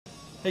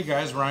Hey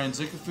guys, Ryan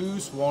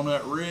Zickafus,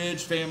 Walnut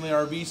Ridge Family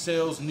RV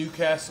Sales,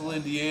 Newcastle,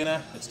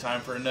 Indiana. It's time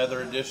for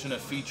another edition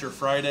of Feature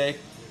Friday.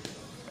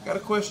 I got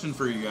a question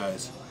for you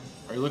guys.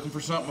 Are you looking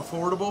for something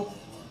affordable?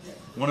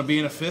 Want to be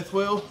in a fifth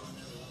wheel?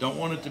 Don't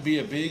want it to be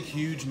a big,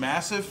 huge,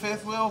 massive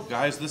fifth wheel?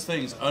 Guys, this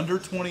thing's under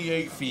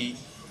 28 feet,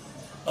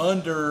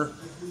 under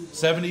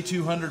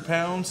 7,200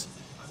 pounds,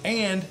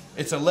 and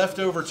it's a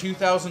leftover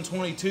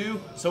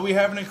 2022, so we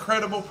have an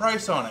incredible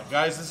price on it.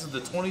 Guys, this is the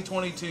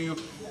 2022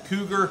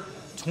 Cougar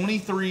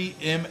 23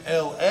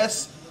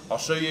 MLS. I'll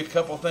show you a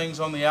couple things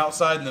on the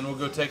outside and then we'll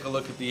go take a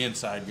look at the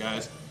inside,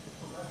 guys.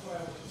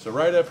 So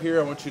right up here,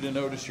 I want you to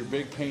notice your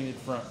big painted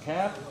front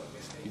cap.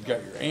 You've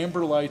got your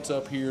amber lights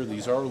up here.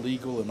 These are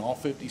legal in all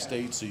 50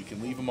 states, so you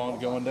can leave them on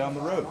going down the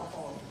road.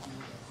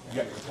 You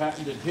got your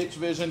patented hitch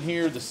vision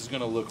here. This is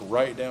going to look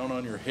right down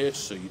on your hitch,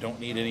 so you don't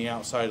need any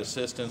outside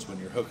assistance when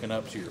you're hooking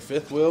up to your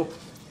fifth wheel.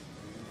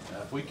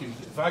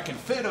 If I can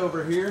fit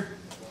over here,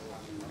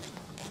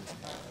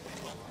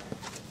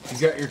 you've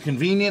got your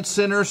convenience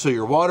center, so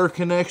your water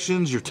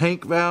connections, your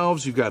tank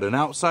valves, you've got an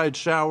outside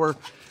shower,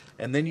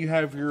 and then you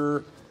have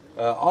your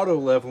auto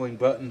leveling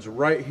buttons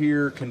right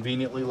here,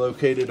 conveniently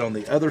located on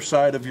the other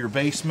side of your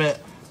basement.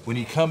 When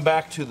you come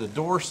back to the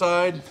door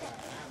side,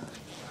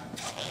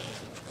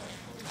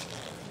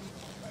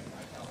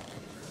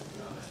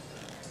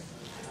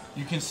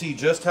 you can see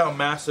just how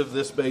massive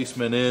this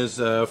basement is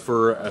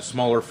for a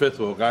smaller fifth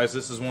wheel. Guys,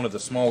 this is one of the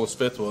smallest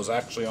fifth wheels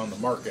actually on the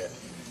market.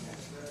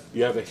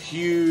 You have a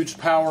huge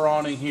power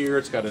awning here.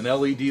 It's got an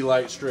LED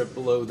light strip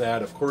below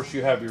that. Of course,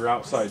 you have your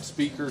outside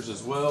speakers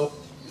as well.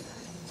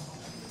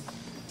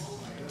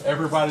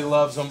 Everybody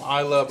loves them.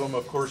 I love them.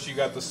 Of course, you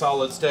got the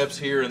solid steps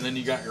here, and then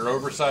you got your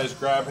oversized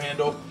grab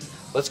handle.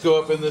 Let's go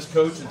up in this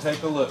coach and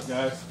take a look,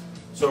 guys.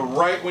 So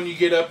right when you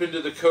get up into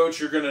the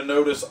coach, you're going to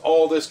notice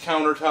all this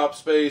countertop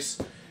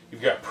space.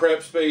 You've got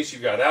prep space.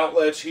 You've got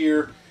outlets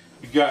here.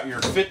 You've got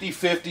your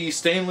 50/50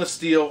 stainless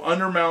steel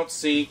undermount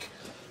sink.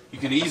 You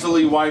can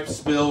easily wipe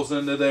spills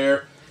into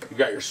there. You've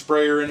got your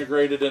sprayer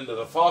integrated into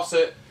the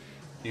faucet.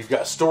 You've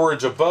got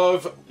storage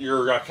above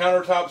your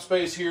countertop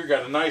space here. You've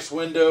got a nice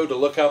window to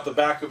look out the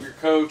back of your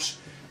coach.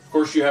 Of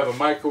course, you have a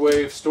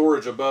microwave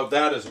storage above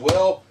that as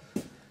well.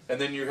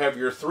 And then you have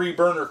your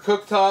 3-burner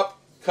cooktop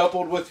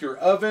coupled with your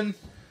oven.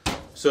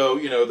 So,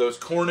 you know, those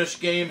Cornish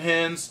game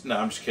hens. No,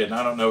 I'm just kidding.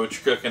 I don't know what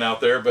you're cooking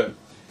out there, but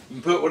you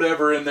can put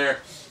whatever in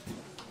there.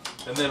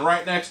 And then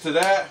right next to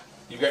that,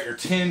 you've got your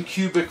 10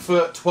 cubic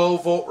foot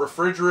 12-volt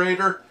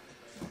refrigerator.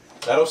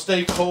 That'll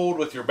stay cold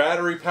with your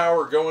battery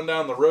power going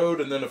down the road,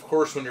 and then of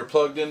course when you're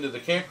plugged into the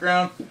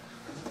campground.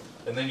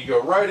 And then you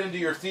go right into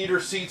your theater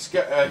seats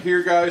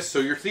here, guys. So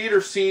your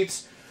theater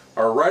seats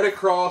are right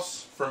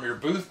across from your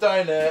booth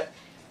dinette,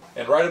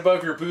 and right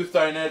above your booth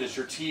dinette is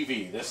your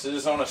TV. This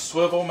is on a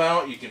swivel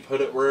mount. You can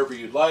put it wherever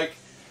you'd like.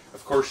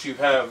 Of course, you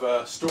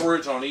have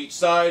storage on each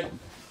side.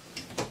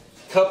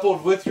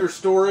 Coupled with your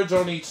storage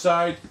on each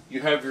side,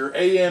 you have your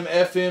AM,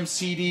 FM,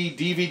 CD,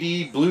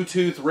 DVD,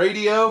 Bluetooth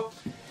radio.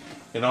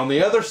 And on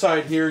the other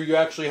side here, you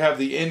actually have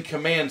the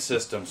in-command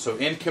system. So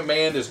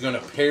in-command is going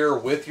to pair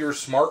with your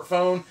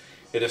smartphone.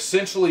 It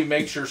essentially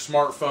makes your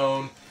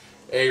smartphone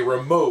a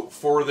remote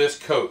for this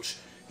coach.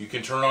 You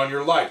can turn on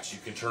your lights, you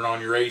can turn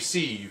on your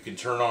AC, you can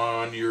turn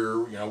on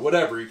your,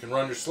 whatever. You can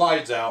run your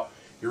slides out,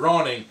 your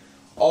awning,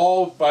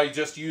 all by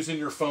just using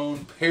your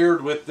phone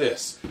paired with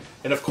this.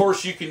 And of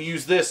course you can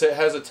use this. It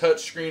has a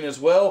touch screen as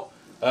well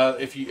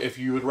if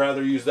you would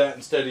rather use that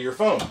instead of your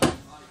phone.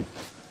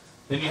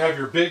 Then you have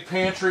your big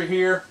pantry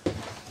here.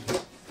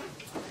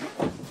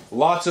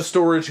 Lots of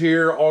storage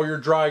here, all your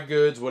dry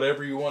goods,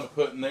 whatever you want to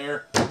put in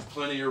there. There's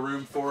plenty of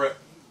room for it.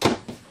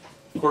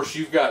 Of course,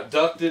 you've got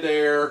ducted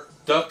air,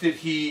 ducted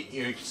heat.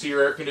 You can see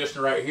your air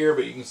conditioner right here,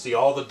 but you can see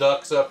all the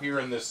ducts up here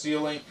in this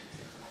ceiling.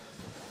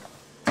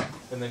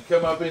 And then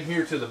come up in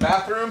here to the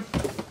bathroom.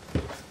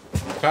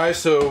 Guys,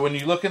 so when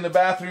you look in the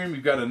bathroom,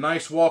 you've got a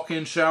nice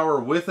walk-in shower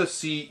with a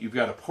seat. You've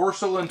got a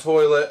porcelain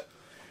toilet.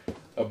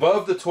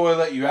 Above the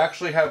toilet, you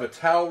actually have a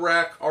towel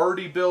rack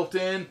already built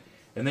in,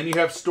 and then you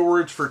have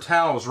storage for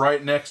towels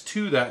right next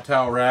to that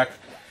towel rack.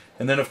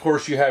 And then, of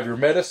course, you have your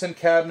medicine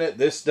cabinet.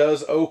 This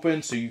does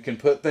open, so you can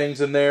put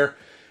things in there.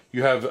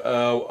 You have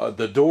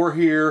the door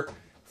here,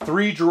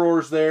 3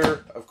 drawers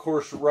there. Of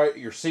course,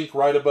 your sink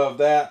right above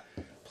that.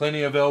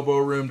 Plenty of elbow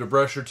room to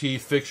brush your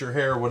teeth, fix your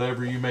hair,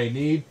 whatever you may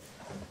need.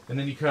 And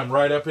then you come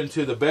right up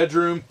into the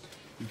bedroom.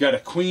 You've got a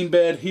queen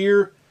bed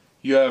here.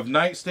 You have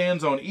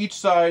nightstands on each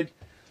side.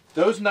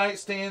 Those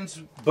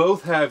nightstands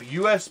both have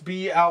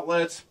USB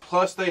outlets,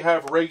 plus they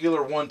have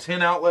regular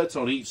 110 outlets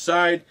on each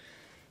side.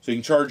 So you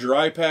can charge your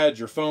iPads,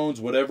 your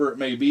phones, whatever it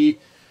may be.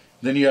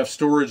 Then you have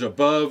storage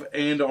above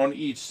and on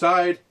each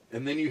side.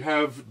 And then you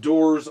have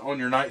doors on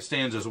your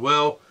nightstands as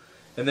well.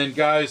 And then,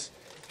 guys,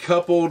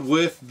 coupled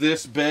with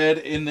this bed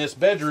in this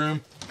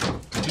bedroom,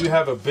 you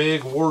have a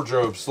big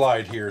wardrobe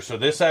slide here. So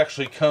this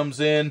actually comes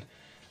in,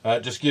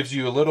 just gives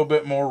you a little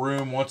bit more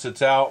room once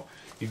it's out.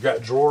 You've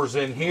got drawers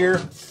in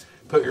here.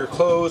 Put your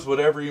clothes,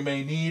 whatever you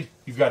may need.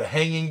 You've got a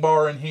hanging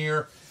bar in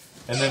here.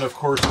 And then of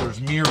course there's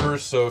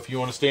mirrors, so if you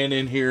want to stand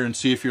in here and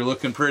see if you're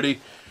looking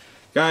pretty.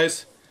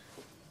 Guys,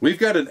 we've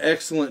got an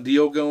excellent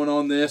deal going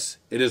on this.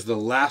 It is the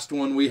last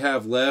one we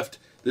have left.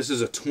 This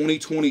is a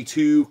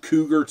 2022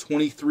 Cougar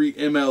 23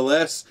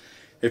 MLS.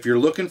 If you're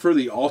looking for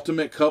the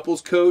ultimate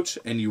couples coach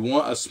and you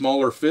want a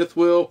smaller fifth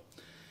wheel,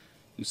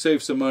 you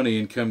save some money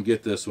and come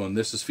get this one.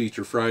 This is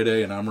Feature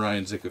Friday, and I'm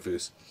Ryan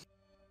Zickafus.